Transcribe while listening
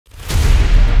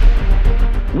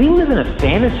We live in a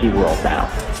fantasy world now.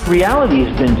 Reality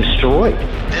has been destroyed.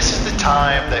 This is the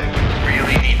time that you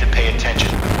really need to pay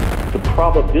attention. The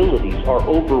probabilities are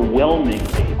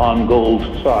overwhelmingly on gold's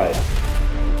side.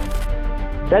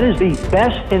 That is the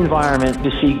best environment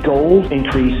to see gold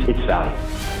increase its value.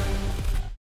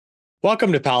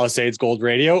 Welcome to Palisades Gold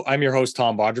Radio. I'm your host,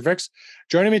 Tom Bodrovics.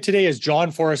 Joining me today is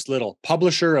Jon Forrest Little,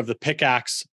 publisher of the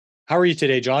Pickaxe. How are you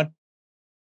today, John?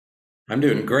 I'm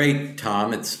doing great,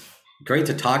 Tom. It's great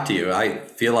to talk to you. I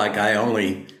feel like I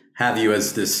only have you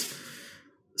as this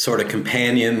sort of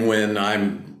companion when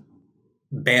I'm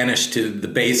banished to the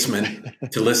basement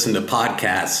to listen to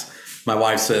podcasts. My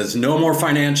wife says, no more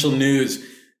financial news.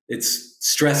 It's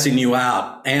stressing you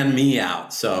out and me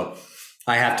out. So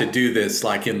I have to do this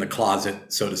like in the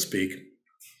closet, so to speak.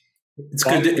 It's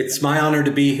good. It's my honor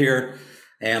to be here.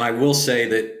 And I will say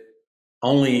that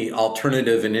only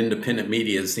alternative and independent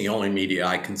media is the only media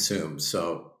I consume.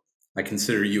 So I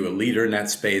consider you a leader in that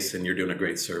space, and you're doing a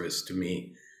great service to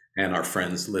me and our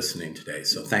friends listening today.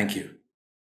 So thank you.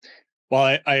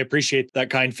 Well, I appreciate that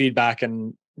kind feedback.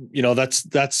 And, you know,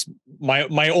 that's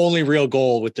my only real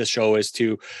goal with this show is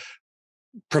to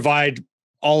provide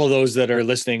all of those that are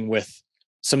listening with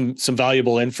some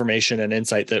valuable information and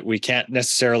insight that we can't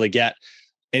necessarily get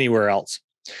anywhere else.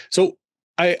 So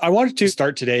I wanted to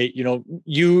start today. You know,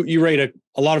 you write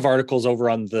a lot of articles over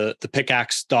on the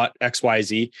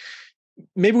pickaxe.xyz.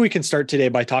 Maybe we can start today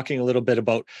by talking a little bit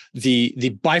about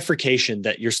the bifurcation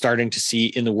that you're starting to see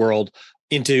in the world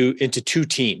into two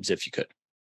teams, if you could.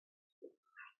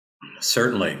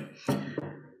 Certainly.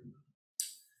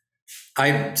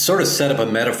 I sort of set up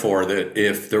a metaphor that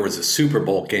if there was a Super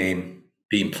Bowl game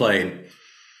being played,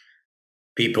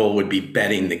 people would be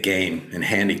betting the game and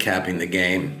handicapping the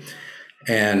game.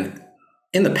 And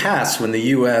in the past, when the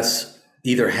U.S.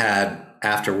 either had,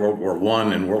 after World War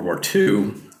I and World War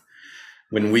II,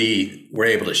 when we were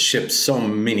able to ship so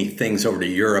many things over to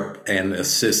Europe and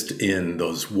assist in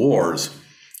those wars,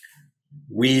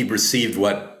 we received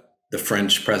what the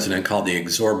French president called the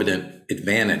exorbitant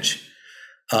advantage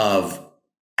of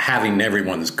having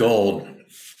everyone's gold,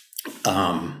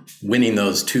 winning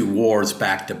those two wars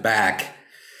back to back.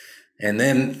 And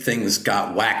then things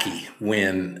got wacky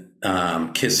when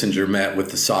Kissinger met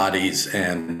with the Saudis,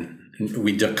 and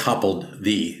we decoupled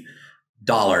the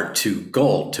dollar to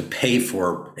gold to pay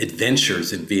for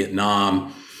adventures in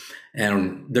Vietnam.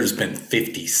 And there's been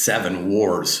 57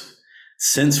 wars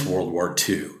since World War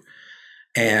II.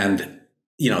 And,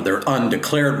 you know, they're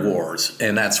undeclared wars.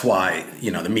 And that's why, you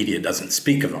know, the media doesn't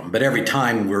speak of them. But every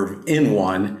time we're in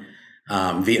one,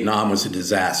 Vietnam was a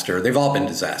disaster. They've all been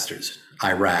disasters.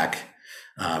 Iraq,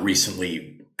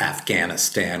 recently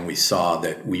Afghanistan, we saw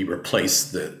that we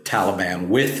replaced the Taliban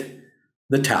with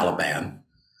the Taliban,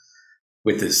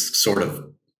 with this sort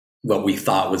of what we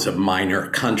thought was a minor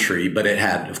country, but it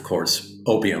had, of course,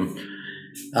 opium.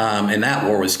 And that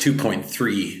war was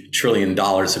 $2.3 trillion,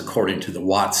 according to the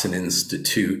Watson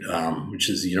Institute, which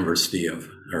is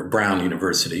Brown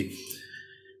University,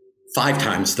 5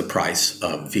 times the price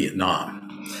of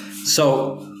Vietnam.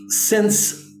 So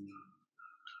since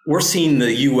we're seeing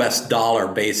the US dollar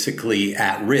basically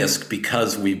at risk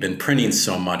because we've been printing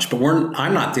so much, but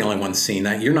I'm not the only one seeing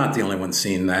that. You're not the only one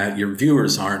seeing that. Your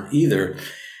viewers aren't either.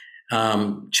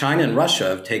 China and Russia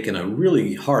have taken a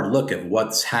really hard look at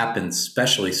what's happened,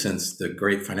 especially since the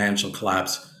great financial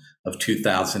collapse of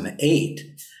 2008,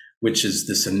 which is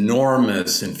this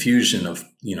enormous infusion of,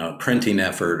 you know, printing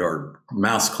effort or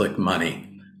mouse click money,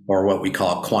 or what we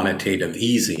call quantitative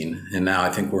easing. And now I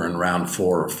think we're in round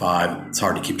 4 or 5. It's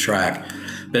hard to keep track.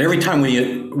 But every time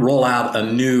we roll out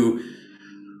a new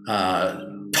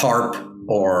TARP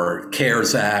or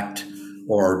CARES Act,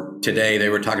 or today they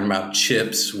were talking about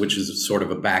CHIPS, which is sort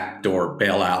of a backdoor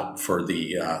bailout for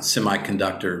the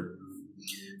semiconductor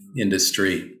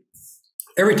industry.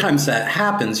 Every time that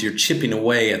happens, you're chipping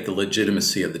away at the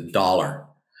legitimacy of the dollar.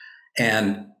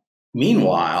 And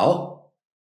meanwhile,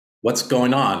 what's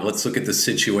going on? Let's look at the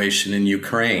situation in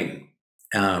Ukraine.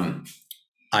 I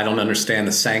don't understand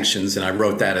the sanctions, and I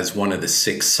wrote that as one of the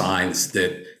 6 signs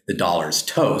that the dollar's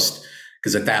toast,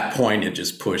 because at that point it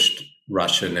just pushed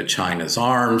Russia into China's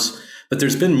arms. But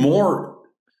there's been more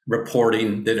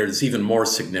reporting that is even more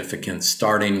significant,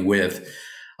 starting with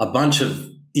a bunch of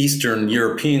Eastern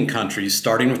European countries,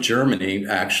 starting with Germany,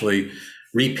 actually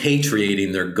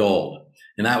repatriating their gold.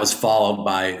 And that was followed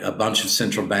by a bunch of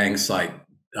central banks like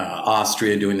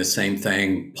Austria doing the same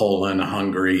thing, Poland,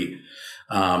 Hungary,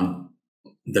 the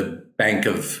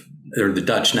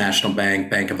Dutch National Bank,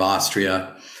 Bank of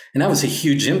Austria. And that was a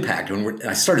huge impact.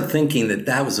 I started thinking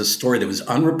that was a story that was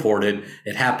unreported.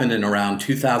 It happened in around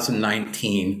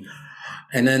 2019.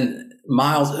 And then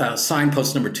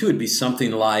signpost number 2 would be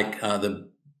something like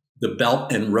the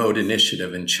Belt and Road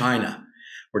Initiative in China,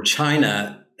 where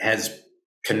China has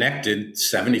connected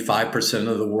 75%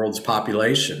 of the world's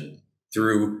population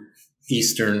through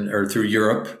parts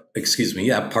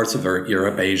of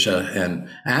Europe, Asia, and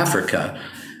Africa,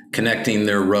 connecting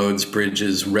their roads,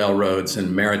 bridges, railroads,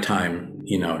 and maritime,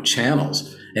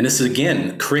 channels. And this is,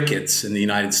 again, crickets in the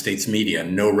United States media,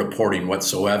 no reporting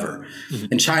whatsoever. Mm-hmm.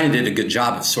 And China did a good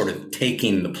job of sort of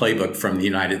taking the playbook from the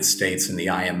United States and the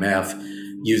IMF,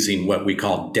 using what we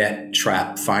call debt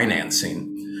trap financing,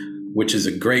 which is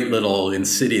a great little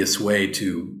insidious way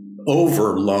to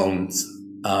overloan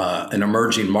in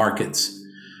emerging markets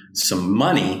some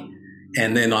money.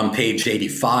 And then on page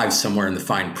 85, somewhere in the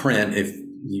fine print, if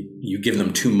you give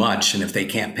them too much and if they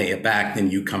can't pay it back,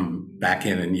 then you come back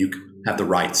in and you have the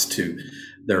rights to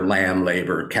their land,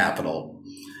 labor, capital.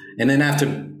 And then after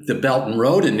the Belt and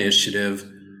Road Initiative,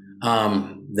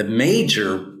 the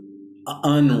major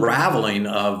unraveling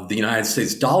of the United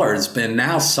States dollar has been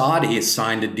now Saudi has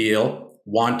signed a deal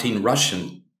wanting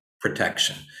Russian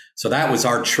protection. So that was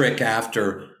our trick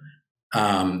after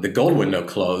the gold window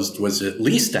closed, was at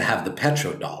least to have the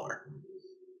petrodollar.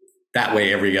 That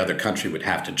way every other country would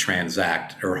have to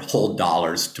transact or hold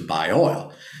dollars to buy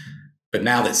oil. But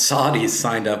now that Saudi has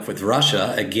signed up with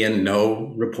Russia, again,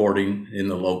 no reporting in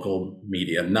the local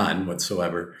media, none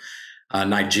whatsoever.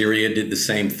 Nigeria did the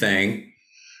same thing.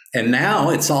 And now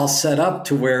it's all set up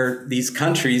to where these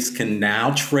countries can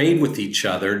now trade with each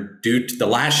other due to the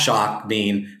last shock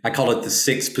being, I call it the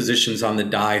 6 positions on the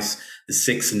dice, the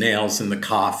 6 nails in the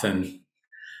coffin,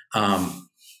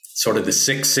 sort of the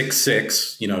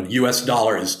 666, US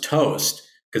dollar is toast,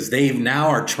 because they now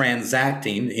are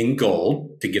transacting in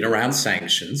gold to get around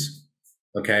sanctions,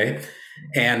 okay?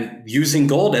 And using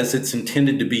gold as it's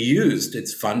intended to be used.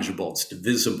 It's fungible, it's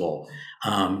divisible.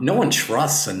 No one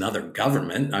trusts another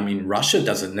government. I mean, Russia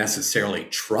doesn't necessarily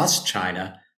trust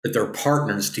China, but they're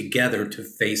partners together to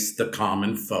face the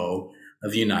common foe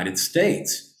of the United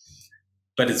States.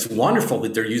 But it's wonderful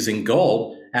that they're using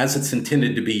gold as it's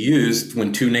intended to be used.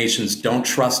 When two nations don't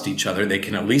trust each other, they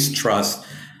can at least trust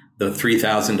the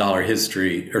 $3,000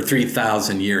 history or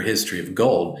 3,000-year history of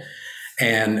gold.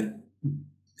 And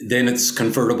then it's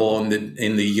convertible in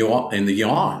the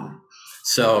yuan.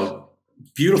 So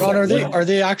beautiful. Jon, are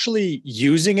they actually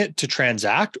using it to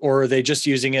transact, or are they just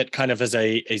using it kind of as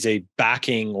a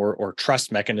backing or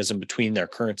trust mechanism between their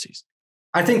currencies?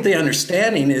 I think the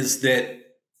understanding is that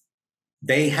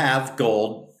they have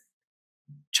gold.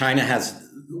 China has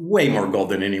way more gold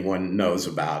than anyone knows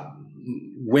about,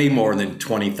 way more than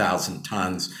 20,000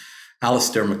 tons.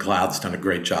 Alistair McLeod's done a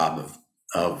great job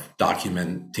of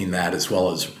documenting that, as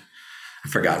well as, I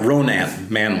forgot,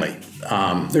 Ronan Manley.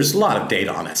 There's a lot of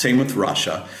data on it. Same with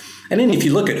Russia. And then if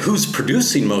you look at who's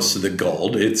producing most of the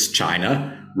gold, it's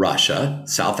China, Russia,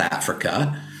 South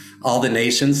Africa, all the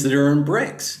nations that are in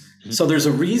BRICS. Mm-hmm. So there's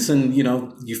a reason,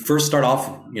 you first start off,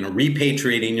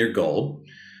 repatriating your gold.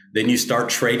 Then you start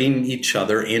trading each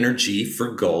other energy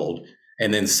for gold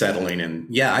and then settling in.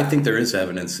 Yeah, I think there is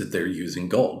evidence that they're using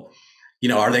gold.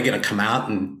 Are they going to come out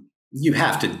and you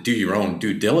have to do your own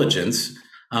due diligence?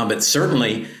 But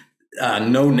certainly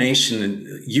no nation,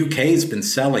 UK has been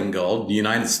selling gold. The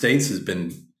United States has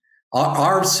been,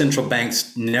 our central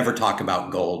banks never talk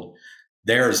about gold.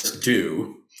 Theirs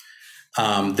do.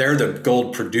 They're the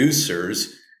gold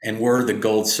producers and we're the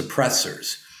gold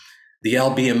suppressors. The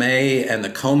LBMA and the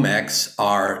COMEX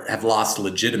have lost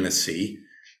legitimacy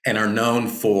and are known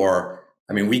for,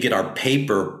 we get our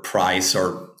paper price,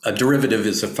 or a derivative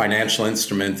is a financial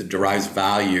instrument that derives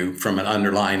value from an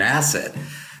underlying asset.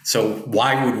 So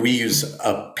why would we use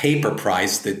a paper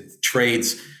price that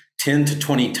trades 10 to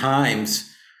 20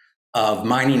 times of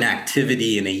mining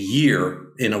activity in a year,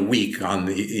 in a week on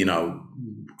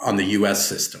the US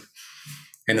system?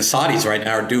 And the Saudis right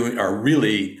now are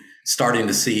really starting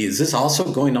to see, is this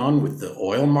also going on with the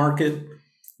oil market?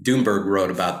 Doomberg wrote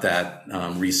about that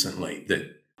recently, that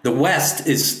the West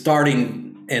is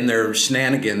starting, and their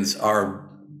shenanigans are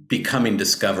becoming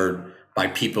discovered by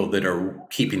people that are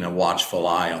keeping a watchful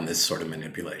eye on this sort of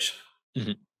manipulation.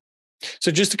 Mm-hmm.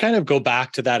 So just to kind of go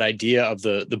back to that idea of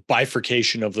the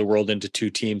bifurcation of the world into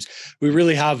two teams, we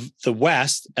really have the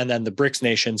West and then the BRICS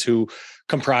nations, who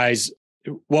comprise,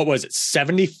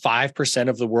 75%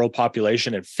 of the world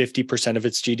population and 50% of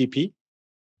its GDP?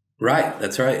 Right,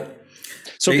 that's right.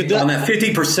 So on that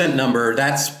 50% number,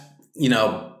 that's,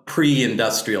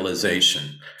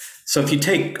 pre-industrialization. So if you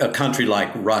take a country like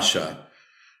Russia,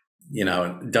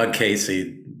 Doug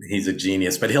Casey, he's a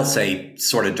genius, but he'll say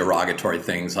sort of derogatory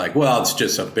things like, well, it's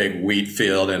just a big wheat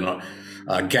field and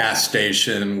a gas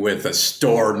station with a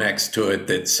store next to it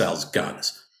that sells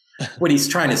guns. What he's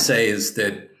trying to say is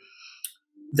that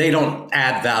they don't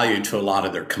add value to a lot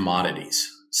of their commodities.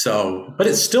 So, but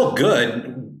it's still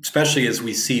good, especially as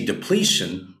we see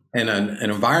depletion and an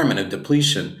environment of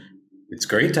depletion. It's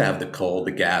great to have the coal,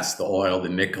 the gas, the oil, the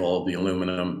nickel, the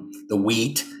aluminum, the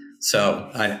wheat.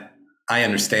 So I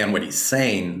understand what he's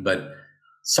saying, but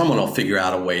someone will figure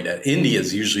out a way to. India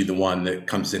is usually the one that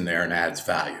comes in there and adds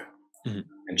value,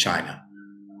 and China.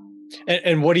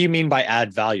 And what do you mean by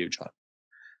add value, Jon?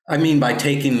 I mean by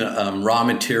taking raw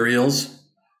materials,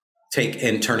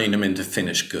 and turning them into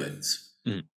finished goods.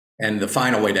 And the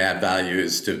final way to add value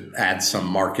is to add some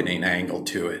marketing angle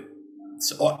to it,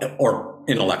 or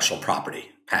intellectual property,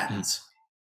 patents.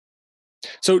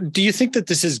 So do you think that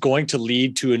this is going to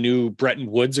lead to a new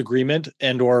Bretton Woods agreement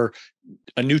and or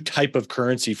a new type of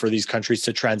currency for these countries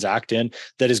to transact in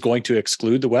that is going to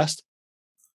exclude the West?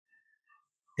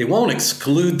 It won't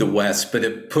exclude the West, but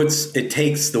it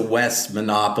takes the West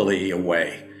monopoly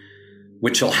away,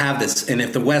 which will have this. And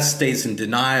if the West stays in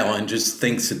denial and just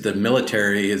thinks that the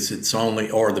military is its only,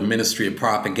 or the Ministry of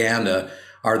Propaganda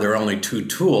are their only two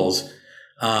tools,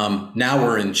 now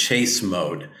we're in chase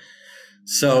mode.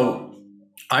 So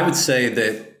I would say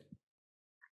that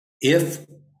if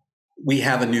we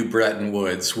have a new Bretton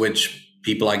Woods, which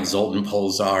people like Zoltan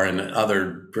Polzar and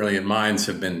other brilliant minds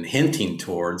have been hinting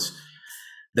towards,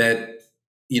 that,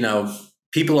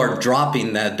 people are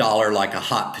dropping that dollar like a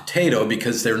hot potato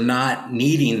because they're not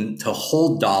needing to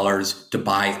hold dollars to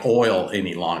buy oil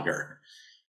any longer.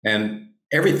 And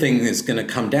everything is going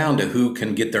to come down to who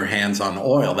can get their hands on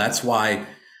oil. That's why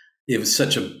it was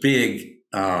such a big,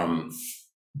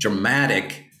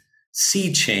 dramatic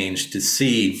sea change to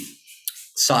see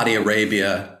Saudi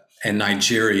Arabia and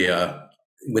Nigeria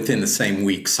within the same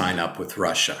week sign up with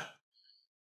Russia.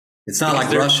 It's not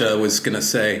like Russia was going to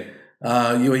say,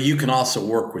 you can also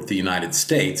work with the United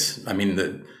States. I mean,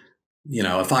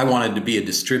 if I wanted to be a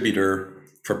distributor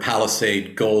for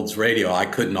Palisade Gold's radio, I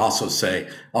couldn't also say,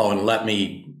 and let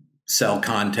me sell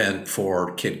content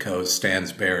for Kitco,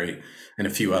 Stansberry, and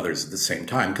a few others at the same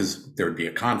time, because there would be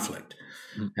a conflict.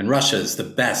 And Russia is the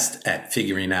best at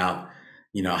figuring out,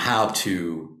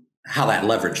 how that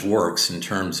leverage works in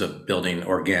terms of building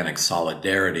organic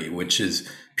solidarity, which is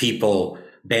people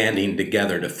banding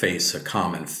together to face a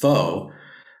common foe.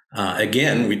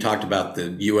 Again, we talked about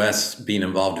the U.S. being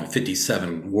involved in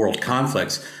 57 world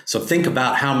conflicts. So think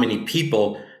about how many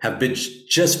people have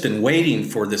just been waiting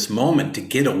for this moment to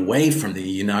get away from the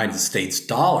United States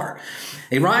dollar.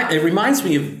 It reminds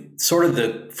me of sort of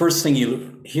the first thing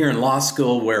you hear in law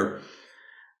school, where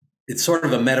it's sort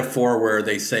of a metaphor where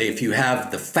they say, if you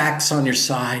have the facts on your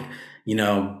side,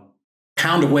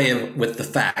 pound away with the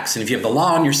facts. And if you have the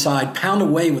law on your side, pound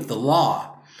away with the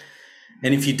law.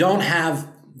 And if you don't have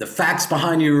the facts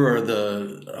behind you or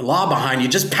the law behind you,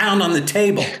 just pound on the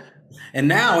table. And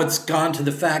now it's gone to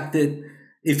the fact that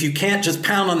if you can't just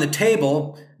pound on the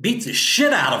table, beat the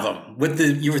shit out of them with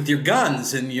your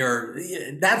guns and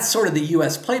that's sort of the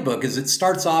U.S. playbook. Is it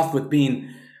starts off with being,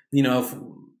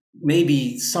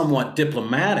 maybe somewhat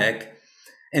diplomatic,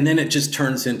 and then it just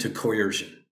turns into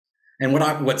coercion. And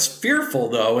what's fearful,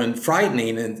 though, and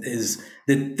frightening is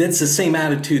that that's the same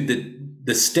attitude that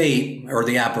the state or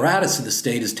the apparatus of the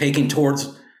state is taking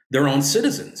towards their own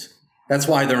citizens. That's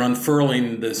why they're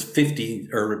unfurling this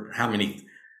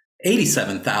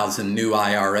 87,000 new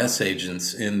IRS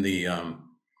agents in the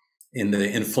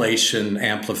Inflation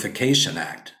Amplification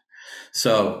Act.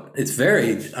 So it's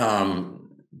very,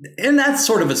 and that's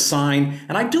sort of a sign.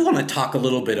 And I do want to talk a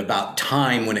little bit about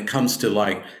time when it comes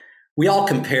to we all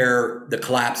compare the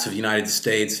collapse of the United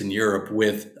States and Europe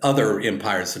with other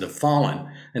empires that have fallen.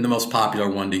 And the most popular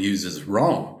one to use is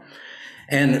Rome.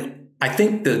 And I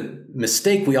think the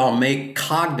mistake we all make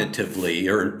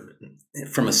cognitively or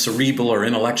from a cerebral or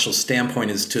intellectual standpoint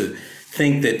is to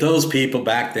think that those people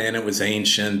back then, it was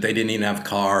ancient, they didn't even have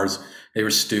cars, they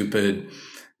were stupid.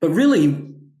 But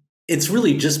really, it's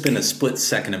really just been a split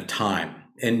second of time.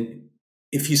 And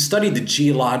if you study the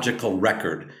geological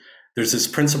record, there's this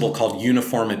principle called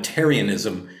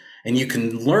uniformitarianism, and you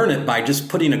can learn it by just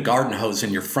putting a garden hose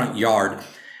in your front yard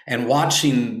and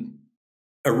watching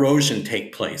erosion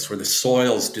take place, where the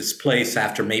soils displace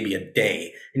after maybe a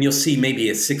day, and you'll see maybe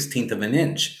a 1/16 of an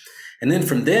inch. And then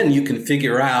from then you can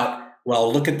figure out, well,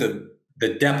 look at the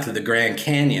depth of the Grand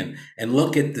Canyon and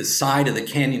look at the side of the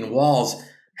canyon walls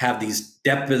have these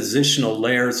depositional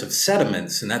layers of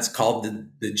sediments, and that's called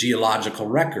the geological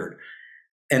record.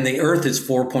 And the Earth is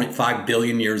 4.5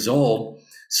 billion years old.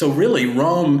 So really,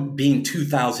 Rome being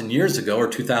 2,000 years ago or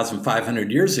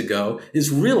 2,500 years ago is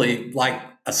really like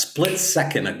a split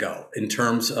second ago in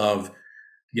terms of,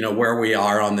 where we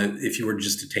are if you were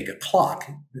just to take a clock.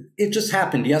 It just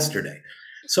happened yesterday.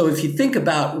 So if you think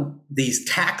about these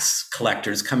tax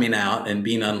collectors coming out and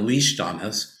being unleashed on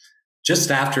us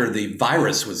just after the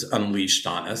virus was unleashed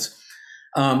on us,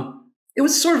 it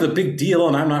was sort of a big deal.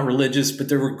 And I'm not religious, but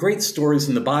there were great stories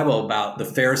in the Bible about the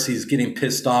Pharisees getting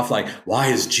pissed off, like, why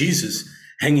is Jesus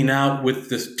hanging out with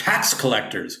the tax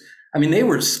collectors? I mean, they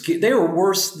were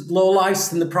worse lowlifes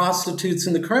than the prostitutes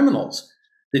and the criminals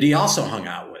that he also hung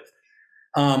out with.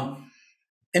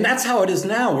 And that's how it is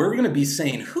now. We're going to be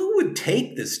saying, who would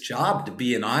take this job to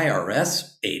be an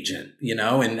IRS agent,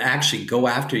 and actually go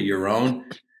after your own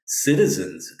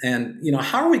citizens? And,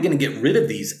 how are we going to get rid of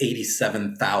these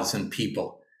 87,000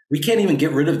 people? We can't even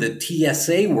get rid of the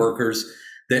TSA workers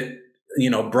that,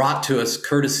 brought to us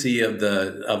courtesy of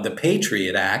the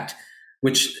Patriot Act,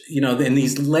 which, and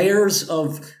these layers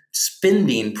of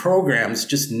spending programs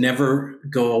just never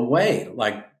go away,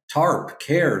 like TARP,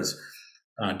 CARES,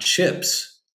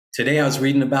 CHIPS. Today I was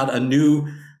reading about a new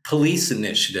police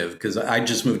initiative because I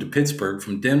just moved to Pittsburgh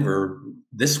from Denver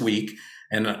this week.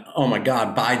 And oh my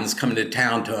God, Biden's coming to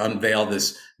town to unveil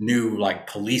this new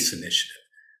police initiative.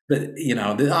 But,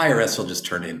 the IRS will just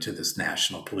turn into this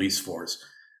national police force.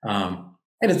 And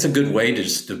it's a good way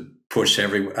to push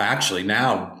actually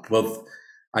now, well,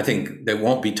 I think they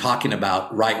won't be talking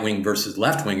about right wing versus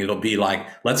left wing. It'll be like,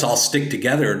 let's all stick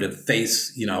together to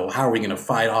face, how are we going to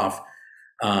fight off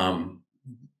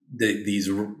these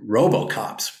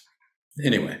RoboCops?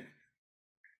 Anyway.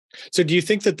 So do you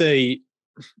think that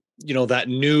that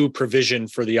new provision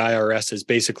for the IRS is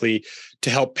basically to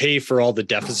help pay for all the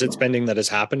deficit spending that has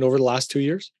happened over the last 2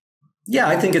 years? Yeah,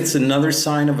 I think it's another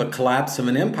sign of a collapse of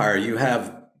an empire. You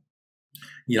have,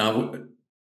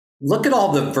 look at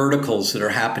all the verticals that are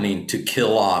happening to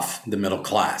kill off the middle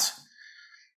class.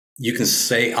 You can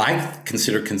say, I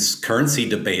consider currency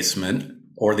debasement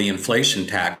or the inflation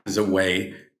tax as a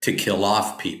way to kill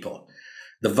off people.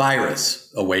 The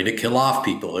virus, a way to kill off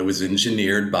people. It was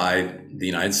engineered by the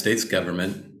United States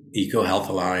government, EcoHealth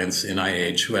Alliance,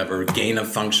 NIH, whoever, gain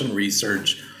of function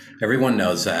research. Everyone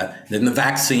knows that. Then the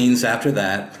vaccines after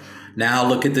that. Now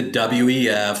look at the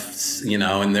WEF,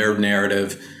 and their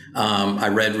narrative. I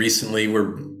read recently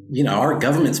where, our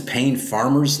government's paying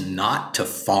farmers not to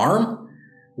farm.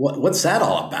 What's that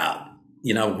all about?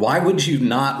 Why would you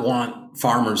not want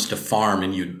farmers to farm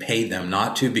and you'd pay them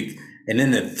not to? And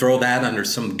then they throw that under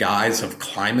some guise of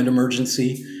climate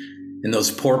emergency. And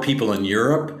those poor people in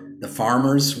Europe, the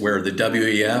farmers, where the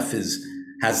WEF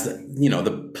has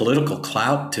the political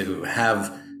clout to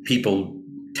have people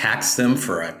tax them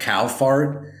for a cow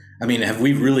fart. I mean, have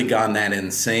we really gone that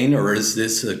insane, or is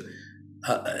this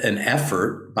an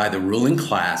effort by the ruling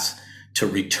class to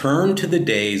return to the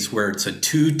days where it's a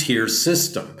two-tier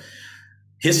system?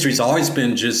 History's always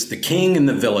been just the king and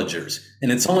the villagers,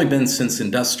 and it's only been since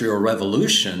Industrial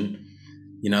Revolution,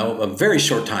 a very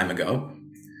short time ago,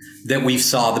 that we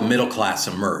saw the middle class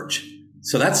emerge.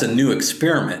 So that's a new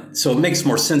experiment. So it makes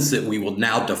more sense that we will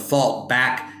now default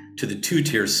back to the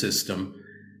two-tier system.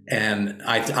 And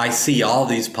I see all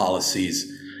these policies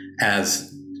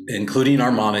as, including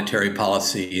our monetary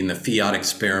policy and the fiat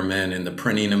experiment and the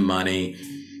printing of money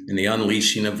and the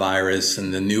unleashing of virus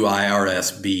and the new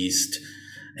IRS beast,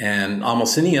 and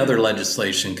almost any other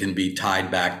legislation can be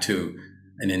tied back to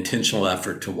an intentional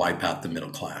effort to wipe out the middle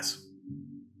class.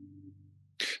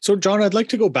 So, Jon, I'd like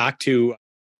to go back to,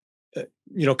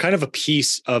 kind of a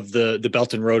piece of the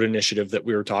Belt and Road Initiative that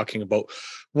we were talking about.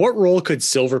 What role could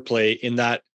silver play in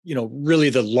that, really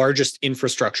the largest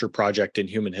infrastructure project in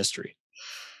human history?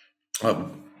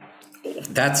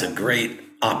 That's a great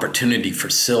opportunity for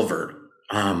silver,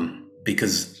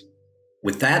 because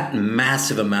with that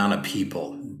massive amount of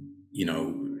people,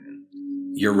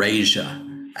 Eurasia,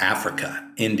 Africa,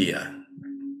 India,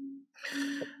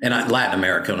 and Latin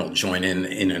America will join in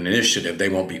an initiative. They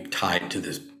won't be tied to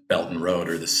this Belt and Road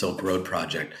or the Silk Road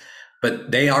project,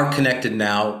 but they are connected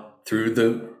now through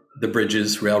the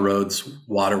bridges, railroads,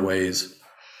 waterways,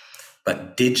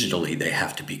 but digitally they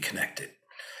have to be connected.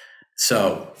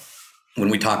 So when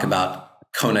we talk about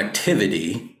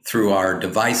connectivity through our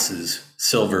devices,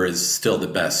 silver is still the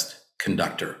best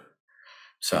conductor.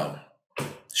 So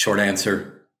short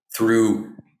answer,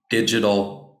 through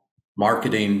digital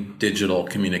marketing, digital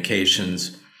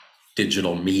communications,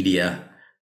 digital media,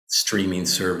 streaming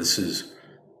services,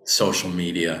 social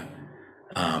media.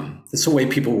 It's the way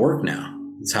people work now.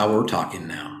 It's how we're talking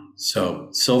now. So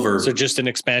silver. So just an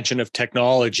expansion of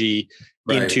technology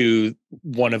into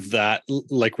one of that,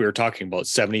 like we were talking about,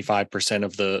 75%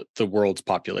 of the world's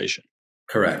population.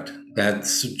 Correct.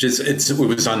 That's just, it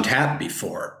was untapped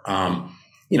before.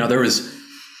 There was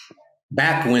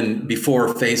back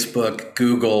before Facebook,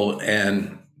 Google,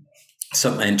 and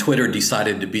Twitter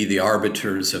decided to be the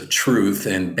arbiters of truth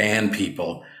and ban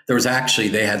people.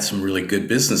 They had some really good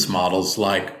business models,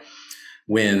 like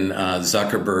when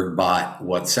Zuckerberg bought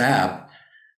WhatsApp.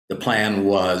 The plan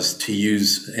was to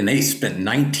use, and they spent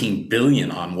 $19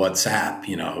 billion on WhatsApp,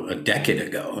 a decade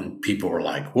ago. And people were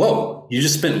like, whoa, you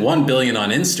just spent $1 billion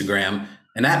on Instagram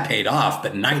and that paid off,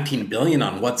 but $19 billion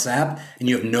on WhatsApp and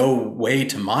you have no way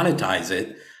to monetize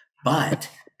it. But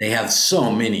they have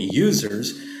so many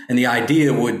users. And the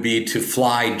idea would be to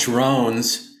fly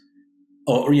drones,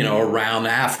 around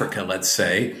Africa, let's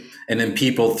say, and then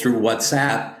people through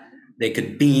WhatsApp, they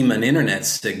could beam an internet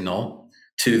signal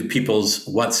to people's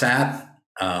WhatsApp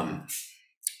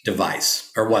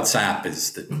device, or WhatsApp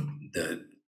is the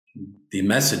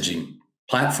messaging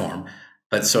platform.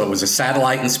 But so it was a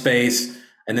satellite in space,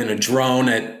 and then a drone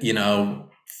at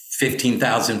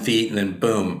 15,000 feet, and then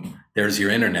boom, there's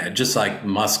your internet. Just like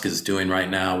Musk is doing right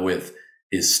now with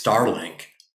his Starlink,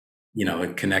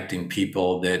 connecting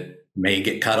people that may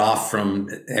get cut off from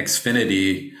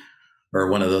Xfinity or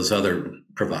one of those other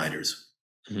providers.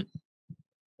 Mm-hmm.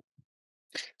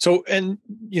 So, and,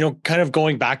 kind of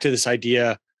going back to this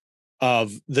idea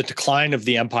of the decline of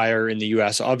the empire in the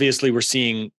US, obviously we're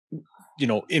seeing,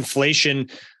 inflation,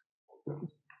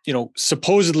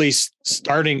 supposedly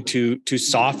starting to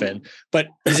soften, but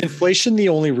is inflation the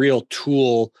only real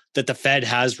tool that the Fed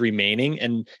has remaining?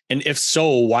 And if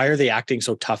so, why are they acting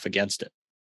so tough against it?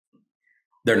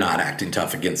 They're not acting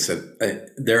tough against it.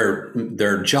 They're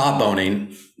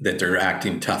jawboning that they're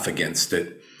acting tough against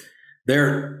it.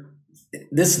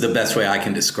 This is the best way I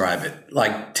can describe it.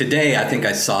 Like today, I think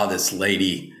I saw this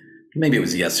lady, maybe it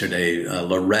was yesterday,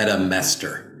 Loretta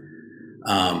Mester,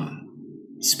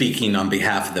 speaking on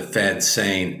behalf of the Fed,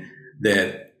 saying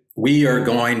that we are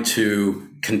going to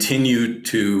continue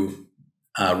to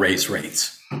raise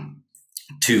rates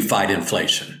to fight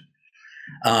inflation.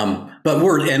 But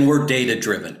we're data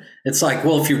driven. It's like,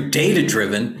 well, if you're data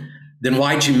driven, then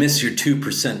why'd you miss your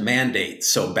 2% mandate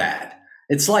so bad?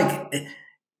 It's like,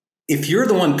 if you're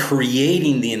the one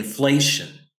creating the inflation,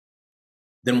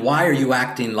 then why are you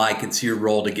acting like it's your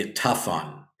role to get tough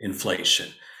on inflation?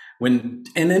 And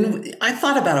then I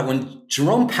thought about it when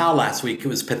Jerome Powell last week, it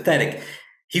was pathetic.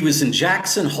 He was in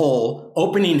Jackson Hole,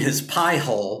 opening his pie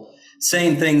hole,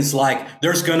 saying things like,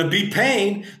 there's going to be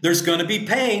pain, there's going to be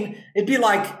pain. It'd be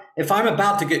like if I'm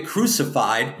about to get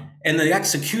crucified and the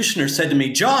executioner said to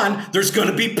me, John, there's going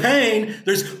to be pain.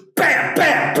 There's bam,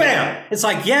 bam, bam. It's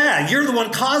like, yeah, you're the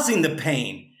one causing the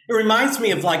pain. It reminds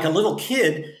me of like a little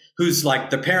kid who's like,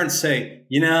 the parents say,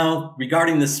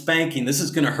 regarding the spanking, this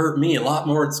is going to hurt me a lot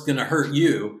more. It's going to hurt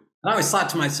you. And I always thought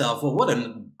to myself, well, what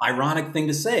an ironic thing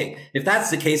to say. If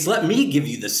that's the case, let me give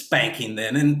you the spanking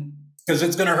then. And because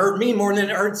it's going to hurt me more than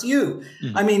it hurts you.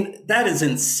 Mm-hmm. I mean, that is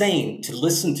insane to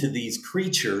listen to these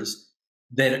creatures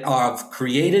that have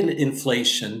created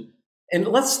inflation. And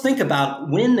let's think about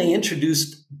when they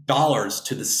introduced dollars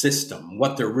to the system,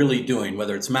 what they're really doing,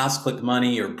 whether it's mouse click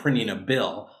money or printing a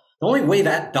bill. The only way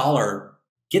that dollar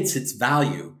gets its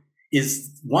value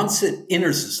is once it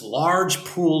enters this large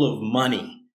pool of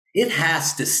money, it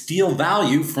has to steal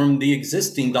value from the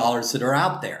existing dollars that are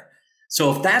out there.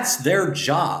 So if that's their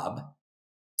job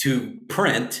to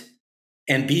print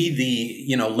and be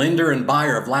the, lender and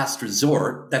buyer of last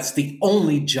resort, that's the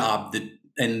only job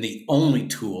and the only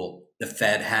tool the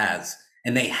Fed has.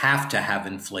 And they have to have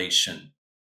inflation.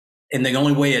 And the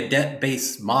only way a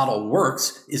debt-based model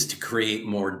works is to create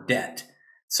more debt.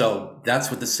 So that's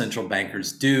what the central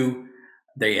bankers do.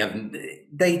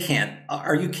 They can't.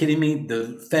 Are you kidding me?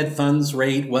 The Fed funds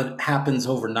rate, what happens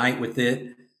overnight with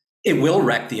it? It will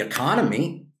wreck the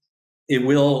economy. It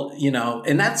will,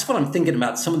 and that's what I'm thinking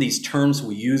about. Some of these terms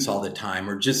we use all the time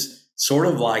are just sort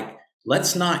of like,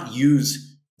 let's not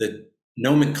use the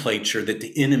nomenclature that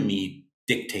the enemy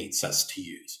dictates us to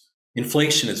use.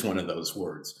 Inflation is one of those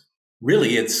words.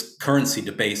 Really, it's currency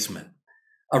debasement.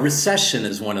 A recession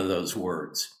is one of those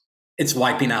words. It's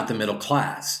wiping out the middle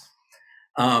class.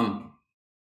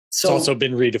 It's also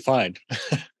been redefined.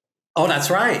 Oh, that's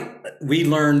right. We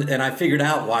learned, and I figured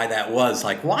out why that was.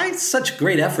 Like, why such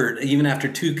great effort, even after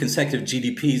 2 consecutive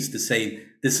GDPs, to say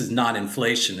this is not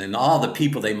inflation? And all the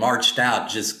people they marched out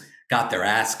just got their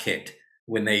ass kicked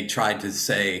when they tried to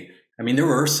say, I mean, there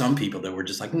were some people that were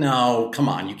just like, no, come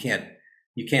on, you can't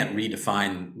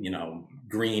redefine,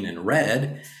 green and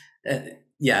red.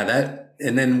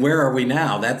 And then where are we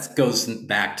now? That goes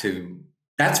back to,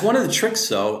 that's one of the tricks,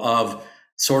 though, of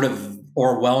sort of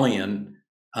Orwellian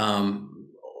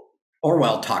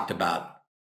Orwell talked about,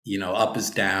 up is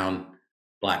down,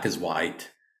 black is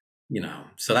white,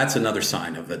 so that's another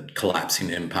sign of a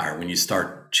collapsing empire when you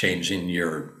start changing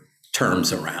your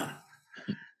terms around.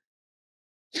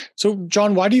 So,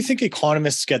 Jon, why do you think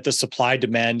economists get the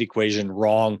supply-demand equation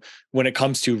wrong when it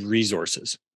comes to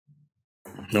resources?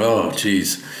 Oh,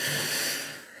 geez.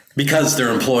 Because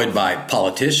they're employed by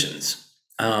politicians.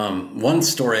 One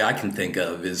story I can think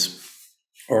of is,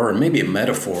 or maybe a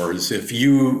metaphor, is if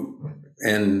you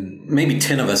and maybe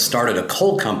 10 of us started a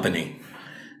coal company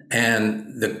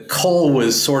and the coal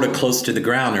was sort of close to the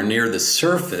ground or near the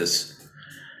surface,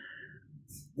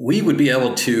 we would be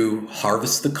able to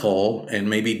harvest the coal and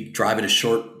maybe drive it a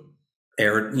short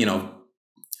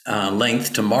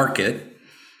length to market,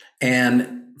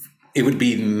 and it would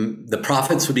be, the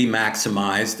profits would be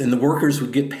maximized and the workers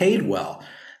would get paid well.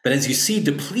 But as you see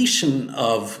depletion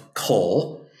of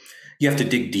coal, you have to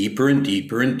dig deeper and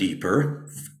deeper and deeper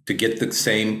to get the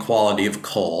same quality of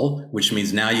coal, which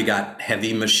means now you got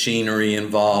heavy machinery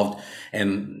involved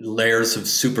and layers of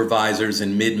supervisors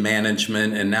and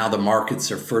mid-management, and now the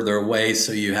markets are further away,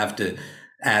 so you have to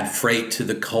add freight to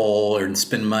the coal and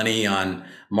spend money on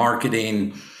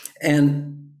marketing.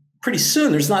 And pretty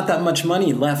soon there's not that much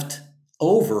money left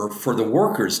over for the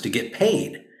workers to get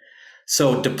paid.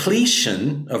 So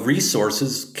depletion of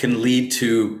resources can lead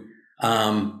to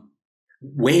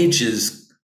wages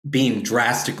being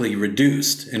drastically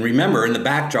reduced. And remember, in the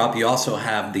backdrop, you also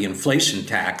have the inflation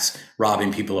tax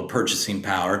robbing people of purchasing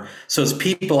power. So as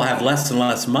people have less and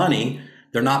less money,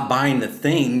 they're not buying the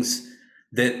things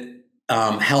that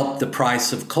help the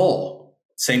price of coal.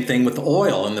 Same thing with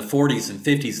oil in the 40s and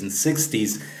 50s and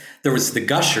 60s. There was the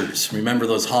gushers. Remember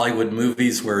those Hollywood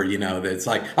movies where, it's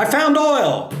like, I found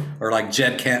oil, or like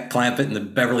Jed Clampett in the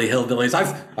Beverly Hillbillies,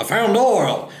 I found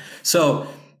oil. So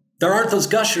there aren't those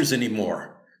gushers anymore.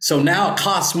 So now it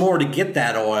costs more to get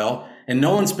that oil, and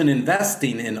no one's been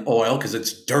investing in oil because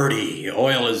it's dirty.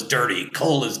 Oil is dirty.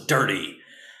 Coal is dirty.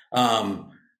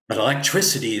 But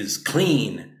electricity is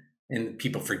clean. And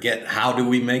people forget, how do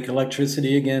we make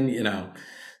electricity again?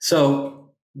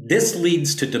 So this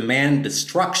leads to demand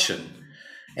destruction.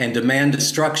 And demand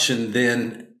destruction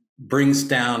then brings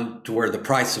down to where the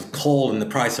price of coal and the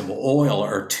price of oil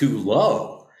are too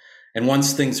low. And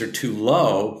once things are too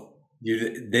low,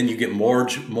 then you get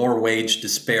more wage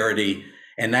disparity.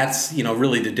 And that's,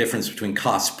 really the difference between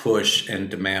cost push and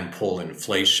demand pull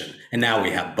inflation. And now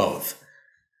we have both.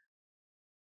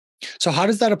 So how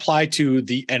does that apply to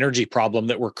the energy problem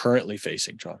that we're currently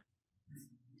facing, Jon?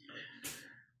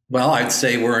 Well, I'd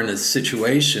say we're in a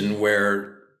situation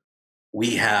where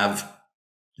we have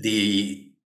the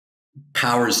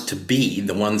powers to be,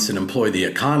 the ones that employ the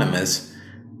economists,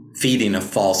 feeding a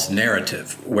false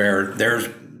narrative where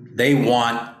they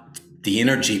want the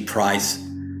energy price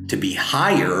to be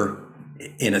higher,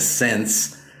 in a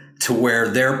sense, to where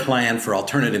their plan for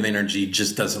alternative energy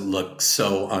just doesn't look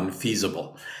so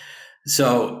unfeasible.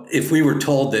 So if we were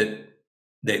told that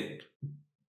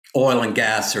oil and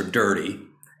gas are dirty,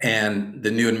 and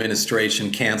the new administration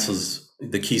cancels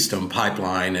the Keystone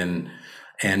Pipeline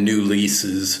and new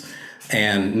leases,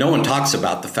 and no one talks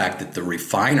about the fact that the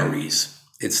refineries,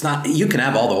 it's not, you can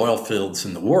have all the oil fields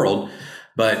in the world,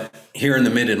 but here in the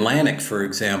mid-Atlantic, for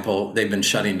example, they've been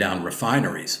shutting down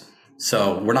refineries.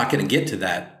 So we're not going to get to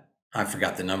that. I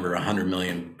forgot the number, 100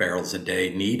 million barrels a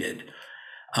day needed.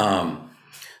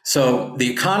 So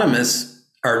the economists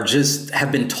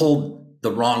have been told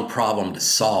the wrong problem to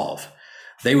solve.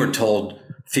 They were told,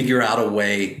 figure out a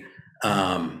way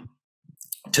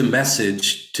to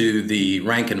message to the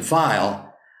rank and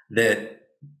file that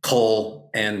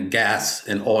coal and gas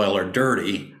and oil are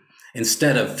dirty,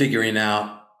 instead of figuring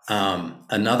out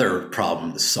another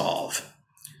problem to solve.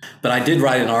 But I did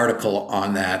write an article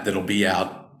on that'll be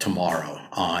out tomorrow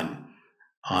on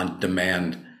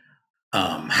demand,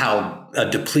 how a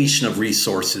depletion of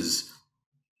resources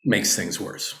makes things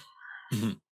worse.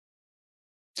 Mm-hmm.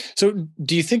 So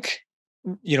do you think,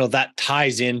 that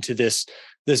ties into this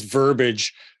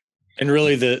verbiage and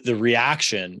really the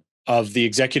reaction of the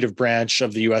executive branch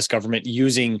of the US government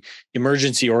using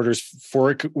emergency orders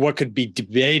for what could be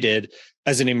debated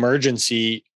as an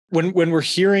emergency? When we're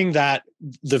hearing that,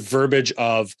 the verbiage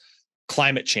of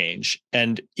climate change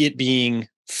and it being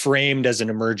framed as an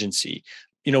emergency,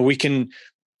 we can,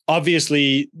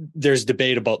 obviously there's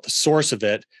debate about the source of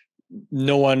it.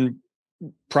 No one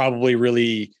probably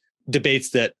really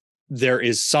debates that there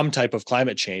is some type of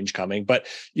climate change coming, but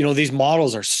these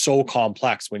models are so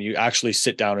complex when you actually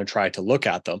sit down and try to look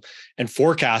at them, and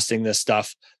forecasting this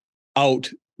stuff out,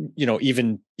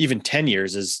 even 10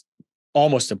 years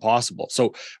almost impossible.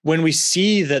 So when we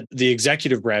see that the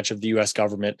executive branch of the US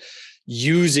government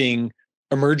using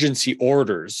emergency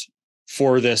orders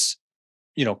for this,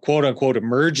 quote unquote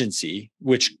emergency,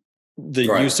 which the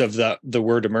use of the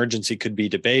word emergency could be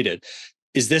debated,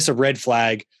 is this a red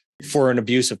flag for an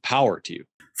abuse of power to you?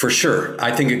 For sure.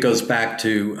 I think it goes back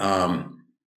to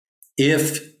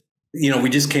if, we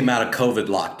just came out of COVID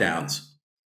lockdowns.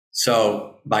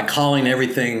 So by calling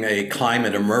everything a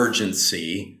climate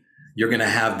emergency, you're going to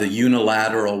have the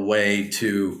unilateral way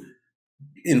to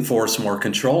enforce more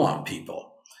control on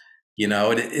people.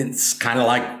 It's kind of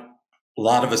like a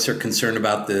lot of us are concerned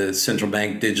about the central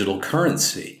bank digital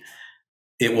currency.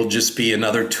 It will just be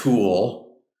another tool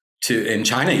in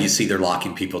China, you see they're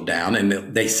locking people down, and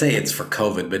they say it's for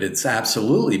COVID, but it's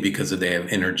absolutely because they have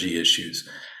energy issues.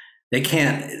 They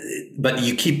can't, but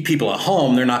you keep people at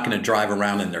home, they're not going to drive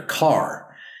around in their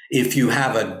car. If you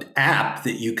have an app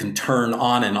that you can turn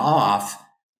on and off,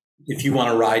 if you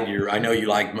want to ride I know you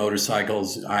like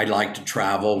motorcycles, I like to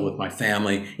travel with my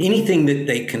family, anything that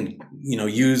they can,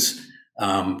 use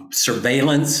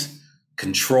surveillance,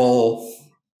 control,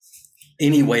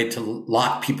 any way to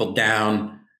lock people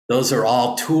down. Those are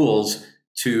all tools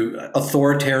to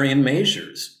authoritarian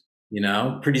measures.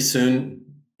 Pretty soon,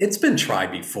 it's been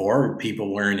tried before,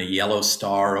 people wearing a yellow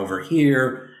star over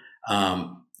here.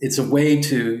 It's a way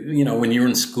to, when you're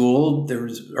in school,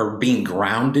 or being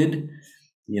grounded,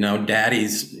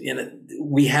 daddies,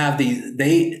 we have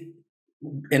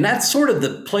and that's sort of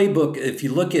the playbook. If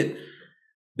you look at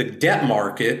the debt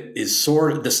market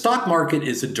the stock market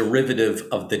is a derivative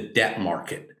of the debt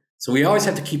market. So we always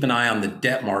have to keep an eye on the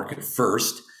debt market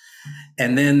first,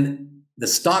 and then the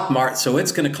stock market. So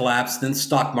it's going to collapse, then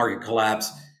stock market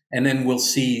collapse. And then we'll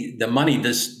see the money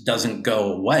just doesn't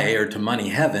go away or to money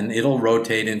heaven. It'll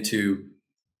rotate into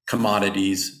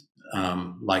commodities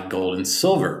like gold and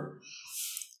silver,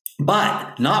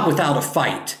 but not without a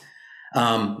fight.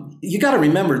 You got to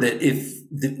remember that if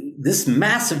this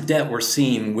massive debt we're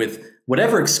seeing, with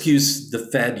whatever excuse the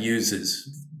Fed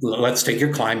uses, let's take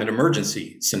your climate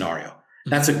emergency scenario.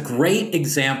 That's a great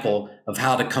example of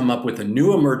how to come up with a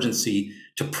new emergency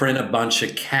to print a bunch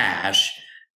of cash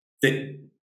that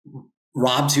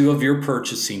robs you of your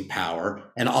purchasing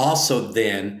power, and also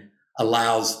then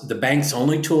allows the bank's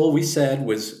only tool, we said,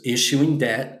 was issuing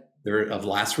debt. They're of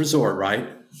last resort, right?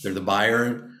 They're the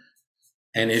buyer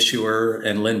and issuer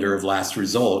and lender of last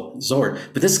resort.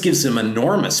 But this gives them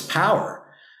enormous power.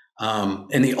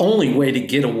 And the only way to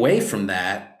get away from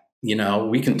that,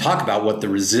 we can talk about what the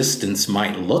resistance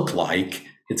might look like.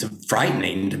 It's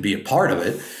frightening to be a part of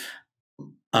it.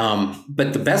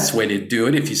 But the best way to do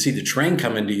it, if you see the train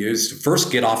coming to you, is to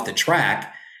first get off the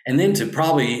track, and then to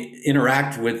probably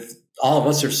interact with, all of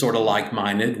us are sort of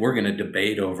like-minded. We're going to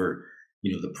debate over,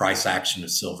 the price action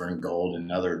of silver and gold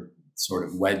and other sort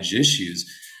of wedge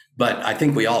issues. But I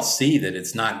think we all see that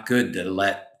it's not good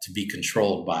to be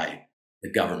controlled by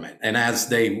the government. And as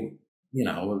they,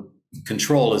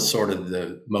 control is sort of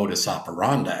the modus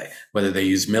operandi, whether they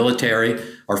use military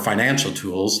or financial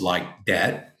tools like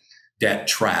debt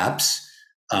traps,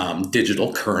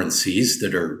 digital currencies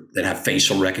that have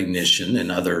facial recognition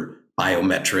and other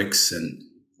biometrics. And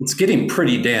it's getting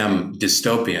pretty damn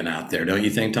dystopian out there, don't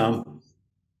you think, Tom?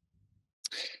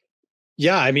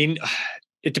 Yeah, I mean,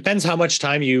 it depends how much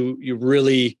time you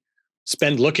really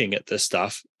spend looking at this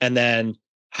stuff, and then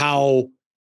how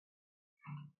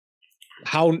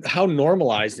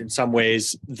normalized in some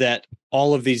ways that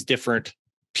all of these different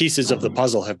pieces of the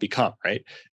puzzle have become, right?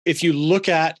 If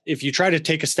you try to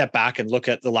take a step back and look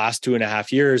at the last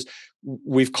 2.5 years,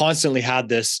 we've constantly had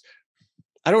this,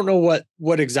 I don't know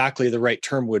what exactly the right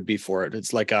term would be for it.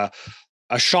 It's like a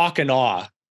shock and awe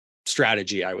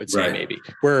strategy, I would say, right? Maybe,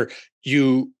 where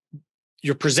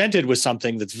you're presented with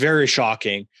something that's very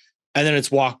shocking, and then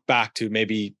it's walked back to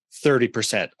maybe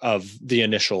 30% of the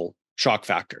initial shock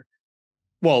factor.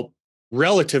 Well,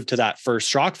 relative to that first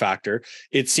shock factor,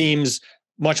 it seems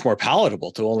much more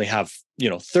palatable to only have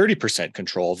 30%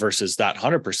 control versus that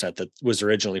 100% that was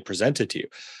originally presented to you.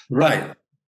 Right.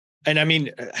 And I mean,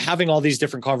 having all these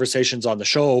different conversations on the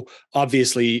show,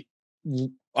 obviously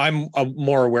I'm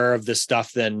more aware of this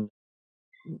stuff than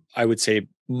I would say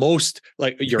most,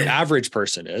 like your average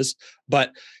person is.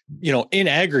 But, in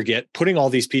aggregate, putting all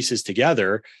these pieces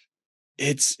together,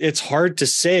 it's hard to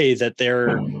say that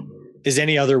there is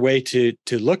any other way to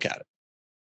look at it.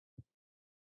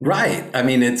 Right. I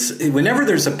mean, it's whenever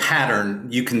there's a pattern,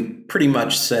 you can pretty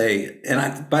much say,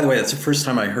 and by the way, that's the first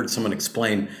time I heard someone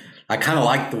explain, I kind of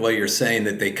like the way you're saying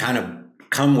that they kind of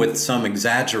come with some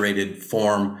exaggerated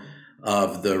form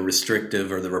of the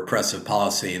restrictive or the repressive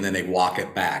policy, and then they walk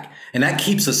it back. And that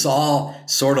keeps us all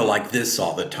sort of like this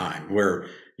all the time, where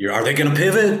are they going to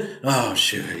pivot? Oh,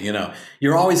 shoot.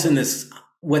 You're always in this,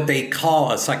 what they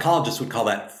call, a psychologist would call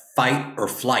that fight or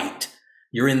flight.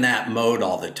 You're in that mode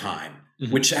all the time,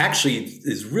 which actually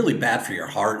is really bad for your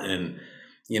heart. And,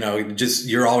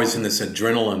 you're always in this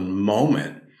adrenaline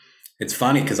moment. It's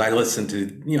funny because I listen to,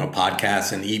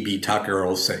 podcasts, and E.B. Tucker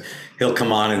will say, he'll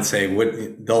come on and say,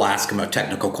 they'll ask him a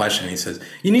technical question. He says,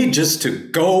 you need just to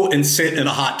go and sit in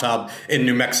a hot tub in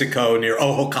New Mexico near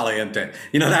Ojo Caliente.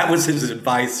 That was his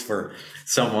advice for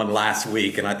someone last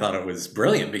week. And I thought it was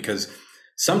brilliant, because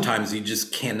sometimes you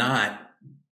just cannot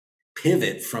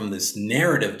pivot from this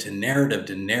narrative to narrative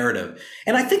to narrative.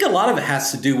 And I think a lot of it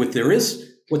has to do with, there is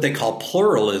what they call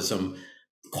pluralism,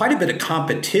 quite a bit of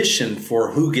competition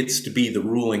for who gets to be the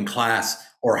ruling class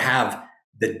or have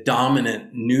the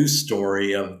dominant news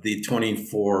story of the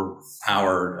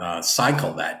 24-hour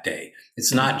cycle that day.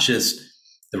 It's not just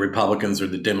the Republicans or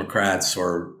the Democrats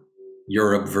or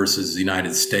Europe versus the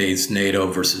United States,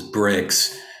 NATO versus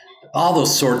BRICS, all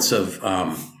those sorts of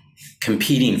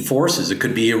competing forces. It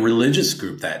could be a religious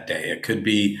group that day. It could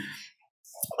be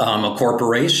a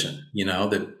corporation,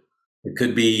 that it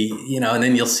could be, and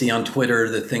then you'll see on Twitter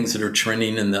the things that are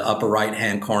trending in the upper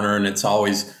right-hand corner, and it's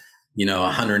always,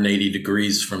 180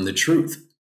 degrees from the truth.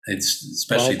 It's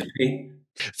especially the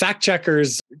fact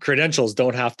checkers' credentials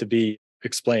don't have to be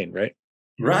explained, right?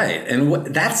 Right. And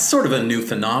that's sort of a new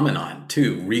phenomenon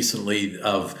too, recently,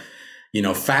 of,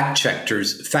 fact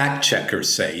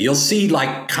checkers say, you'll see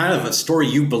like kind of a story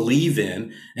you believe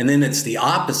in, and then it's the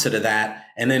opposite of that.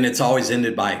 And then it's always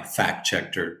ended by fact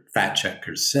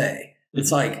checkers say.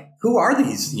 It's like, who are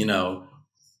these,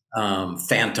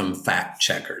 phantom fact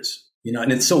checkers,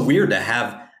 and it's so weird to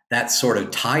have that sort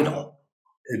of title.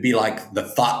 It'd be like the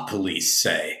thought police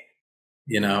say,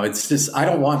 it's just, I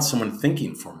don't want someone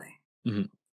thinking for me. Mm-hmm.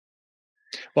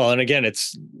 Well, and again, it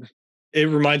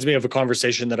reminds me of a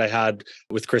conversation that I had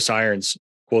with Chris Irons,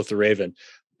 Quoth the Raven,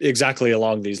 exactly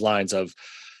along these lines of,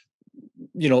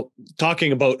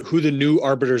 talking about who the new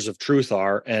arbiters of truth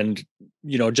are, and,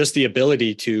 just the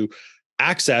ability to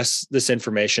access this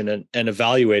information and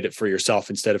evaluate it for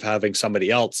yourself instead of having somebody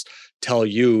else tell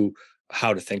you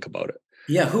how to think about it.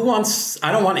 Yeah. I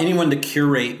don't want anyone to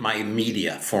curate my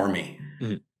media for me.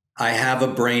 Mm-hmm. I have a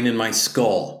brain in my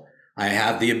skull. I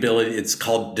have the ability, it's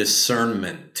called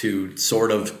discernment, to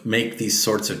sort of make these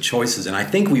sorts of choices. And I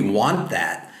think we want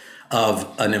that of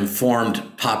an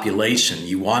informed population.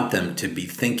 You want them to be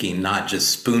thinking, not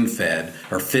just spoon-fed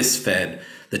or fist-fed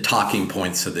the talking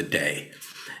points of the day.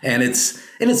 And it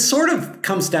sort of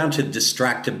comes down to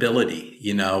distractibility,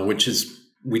 which is,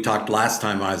 we talked last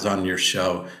time I was on your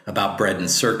show about bread and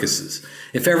circuses.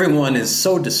 If everyone is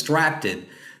so distracted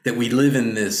that we live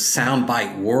in this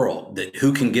soundbite world, that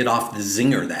who can get off the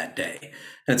zinger that day.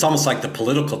 And it's almost like the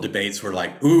political debates were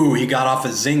like, ooh, he got off a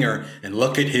zinger and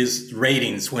look at his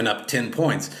ratings went up 10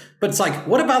 points. But it's like,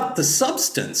 what about the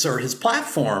substance or his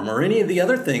platform or any of the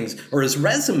other things or his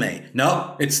resume?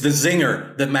 No, it's the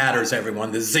zinger that matters,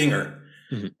 everyone, the zinger.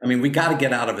 Mm-hmm. I mean, we got to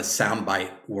get out of a soundbite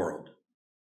world.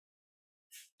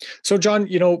 So, Jon,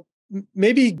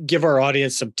 maybe give our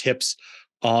audience some tips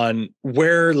on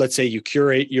where, let's say, you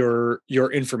curate your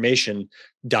information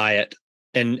diet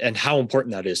and how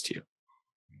important that is to you.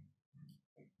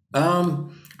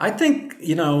 I think,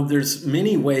 there's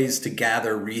many ways to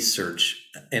gather research,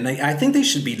 and I think they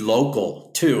should be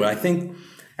local too. I think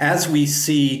as we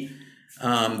see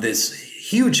this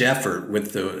huge effort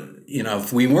with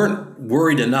if we weren't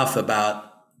worried enough about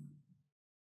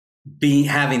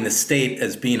having the state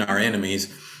as being our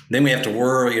enemies, then we have to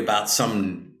worry about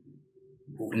some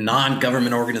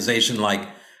non-government organization like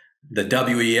the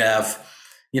WEF.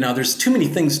 There's too many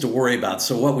things to worry about.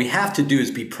 So what we have to do is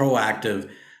be proactive,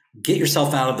 get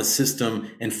yourself out of the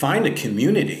system, and find a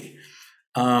community.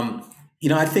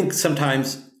 I think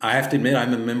sometimes I have to admit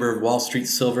I'm a member of Wall Street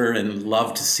Silver and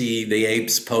love to see the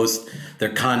apes post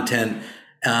their content.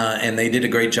 And they did a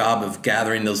great job of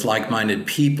gathering those like-minded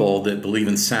people that believe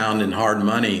in sound and hard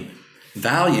money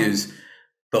values.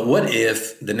 But what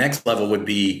if the next level would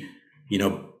be,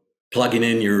 plugging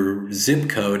in your zip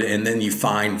code, and then you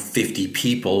find 50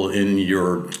 people in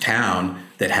your town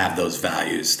that have those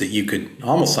values, that you could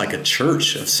almost like a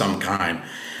church of some kind,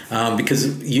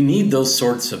 because you need those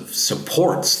sorts of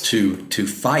supports to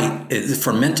fight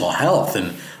for mental health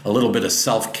and a little bit of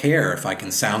self-care, if I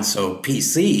can sound so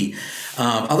PC.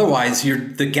 Otherwise,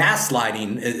 the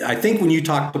gaslighting. I think when you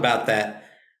talked about that,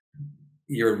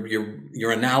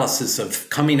 your analysis of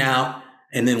coming out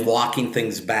and then walking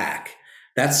things back,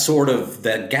 that's sort of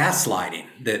that gaslighting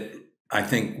that I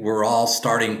think we're all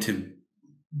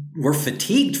we're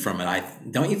fatigued from it.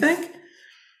 Don't you think?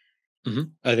 Mm-hmm.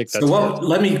 I think that's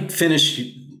let me finish.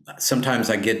 Sometimes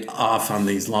I get off on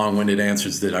these long-winded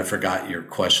answers that I forgot your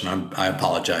question. I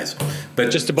apologize.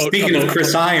 But speaking of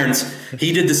Chris Irons,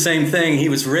 he did the same thing. He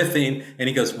was riffing and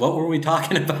he goes, what were we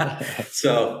talking about?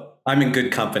 So I'm in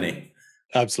good company.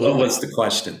 Absolutely. What was the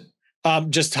question?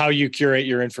 Just how you curate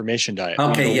your information diet.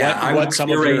 Okay. What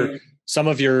some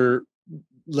of your,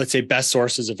 let's say, best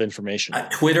sources of information?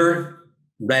 Twitter,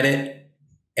 Reddit,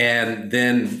 and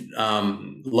then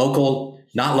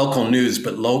not local news,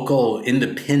 but local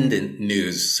independent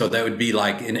news. So that would be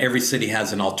like in every city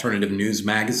has an alternative news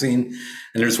magazine.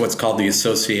 And there's what's called the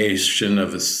Association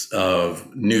of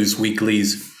News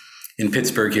Weeklies. In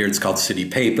Pittsburgh here, it's called City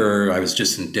Paper. I was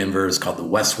just in Denver. It's called the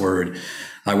Westward.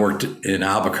 I worked in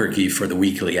Albuquerque for the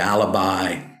Weekly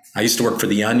Alibi. I used to work for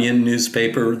the Onion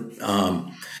newspaper.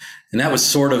 And that was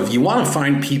sort of, you want to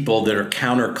find people that are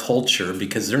counterculture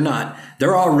because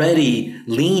they're already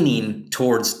leaning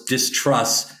towards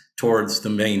distrust towards the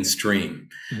mainstream.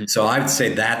 Mm-hmm. So I would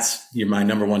say that's my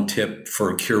number one tip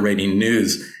for curating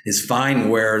news is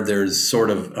find where there's sort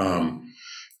of,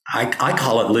 I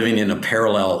call it living in a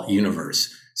parallel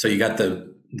universe. So you got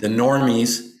the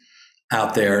normies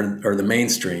out there or the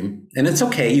mainstream, and it's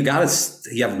okay. You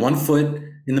have one foot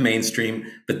in the mainstream,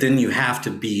 but then you have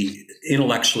to be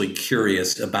intellectually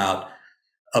curious about,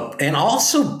 and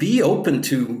also be open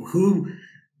to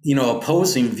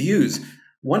opposing views.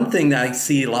 One thing that I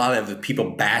see a lot of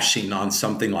people bashing on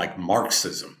something like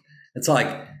Marxism. It's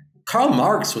like Karl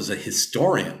Marx was a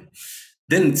historian.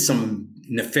 Then some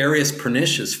nefarious,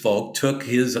 pernicious folk took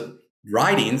his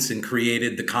writings and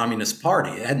created the Communist Party.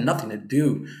 It had nothing to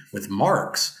do with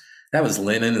Marx. That was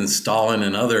Lenin and Stalin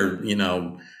and other,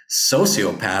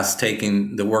 sociopaths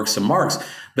taking the works of Marx.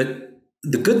 But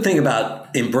the good thing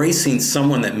about embracing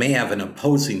someone that may have an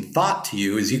opposing thought to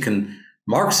you is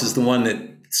Marx is the one that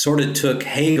sort of took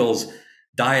Hegel's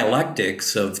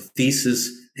dialectics of thesis,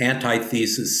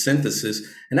 antithesis, synthesis.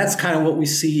 And that's kind of what we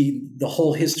see the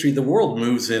whole history of the world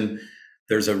moves in.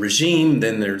 There's a regime,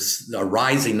 then there's a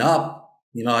rising up,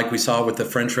 like we saw with the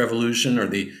French Revolution or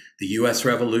the US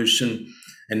Revolution.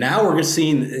 And now we're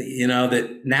seeing,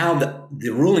 that now the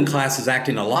ruling class is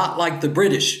acting a lot like the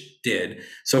British did.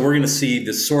 So we're going to see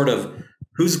this sort of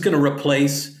who's going to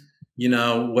replace,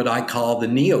 what I call the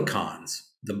neocons,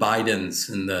 the Bidens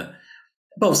and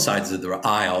both sides of the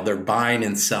aisle. They're buying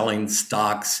and selling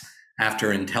stocks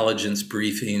after intelligence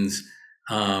briefings.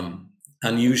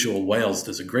 Unusual Whales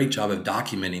does a great job of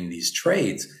documenting these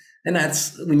trades. And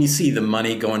that's when you see the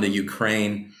money going to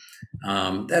Ukraine.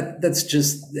 That's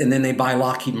just, and then they buy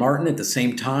Lockheed Martin at the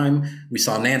same time. We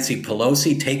saw Nancy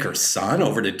Pelosi take her son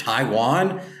over to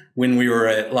Taiwan when we were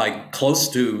at close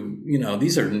to, you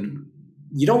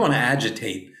don't want to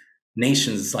agitate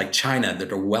nations like China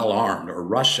that are well armed or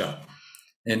Russia.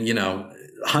 And,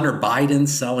 Hunter Biden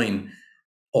selling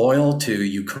oil to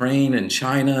Ukraine and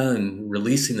China and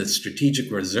releasing the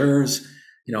strategic reserves.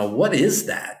 What is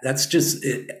that? That's just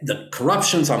the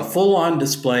corruption's on full on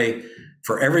display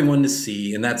for everyone to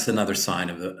see. And that's another sign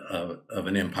of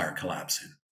an empire collapsing.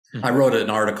 Mm-hmm. I wrote an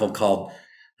article called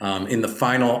in the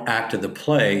final act of the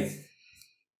play,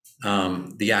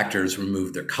 the actors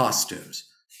removed their costumes.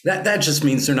 That just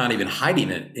means they're not even hiding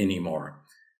it anymore.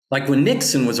 Like when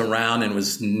Nixon was around and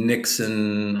was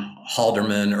Nixon,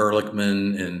 Haldeman,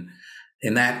 Ehrlichman,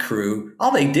 and that crew,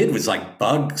 all they did was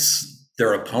bug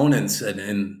their opponents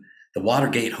in the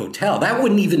Watergate Hotel. That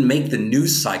wouldn't even make the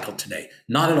news cycle today.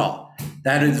 Not at all.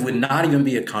 Would not even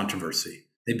be a controversy.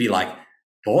 They'd be like,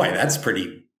 boy, that's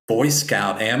pretty Boy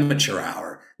Scout amateur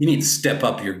hour. You need to step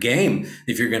up your game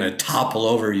if you're going to topple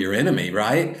over your enemy,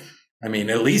 right? I mean,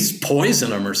 at least poison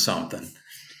them or something.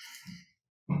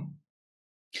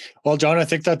 Well, Jon, I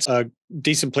think that's a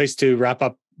decent place to wrap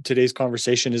up today's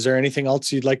conversation. Is there anything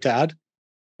else you'd like to add?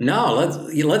 No,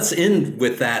 let's end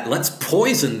with that. Let's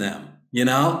poison them,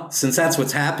 since that's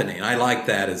what's happening. I like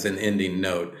that as an ending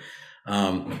note.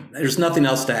 There's nothing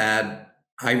else to add.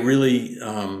 I really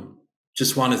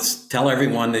just want to tell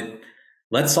everyone that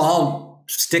let's all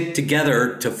stick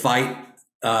together to fight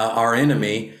our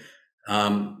enemy.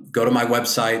 Go to my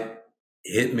website,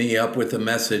 hit me up with a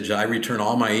message. I return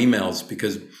all my emails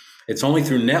because it's only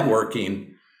through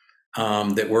networking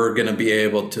that we're going to be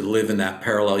able to live in that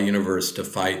parallel universe to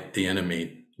fight the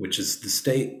enemy, which is the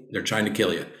state. They're trying to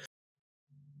kill you.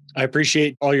 I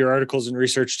appreciate all your articles and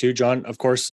research too, Jon. Of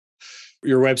course,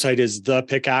 your website is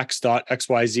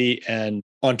thepickaxe.xyz and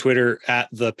on Twitter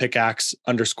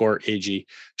 @thepickaxe_AG.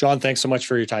 Jon, thanks so much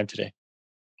for your time today.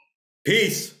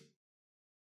 Peace.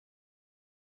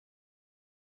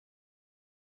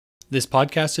 This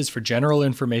podcast is for general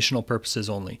informational purposes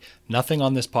only. Nothing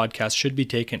on this podcast should be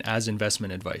taken as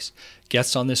investment advice.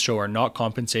 Guests on this show are not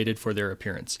compensated for their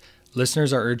appearance.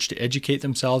 Listeners are urged to educate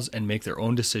themselves and make their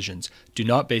own decisions. Do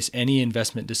not base any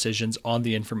investment decisions on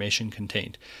the information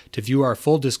contained. To view our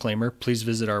full disclaimer, please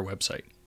visit our website.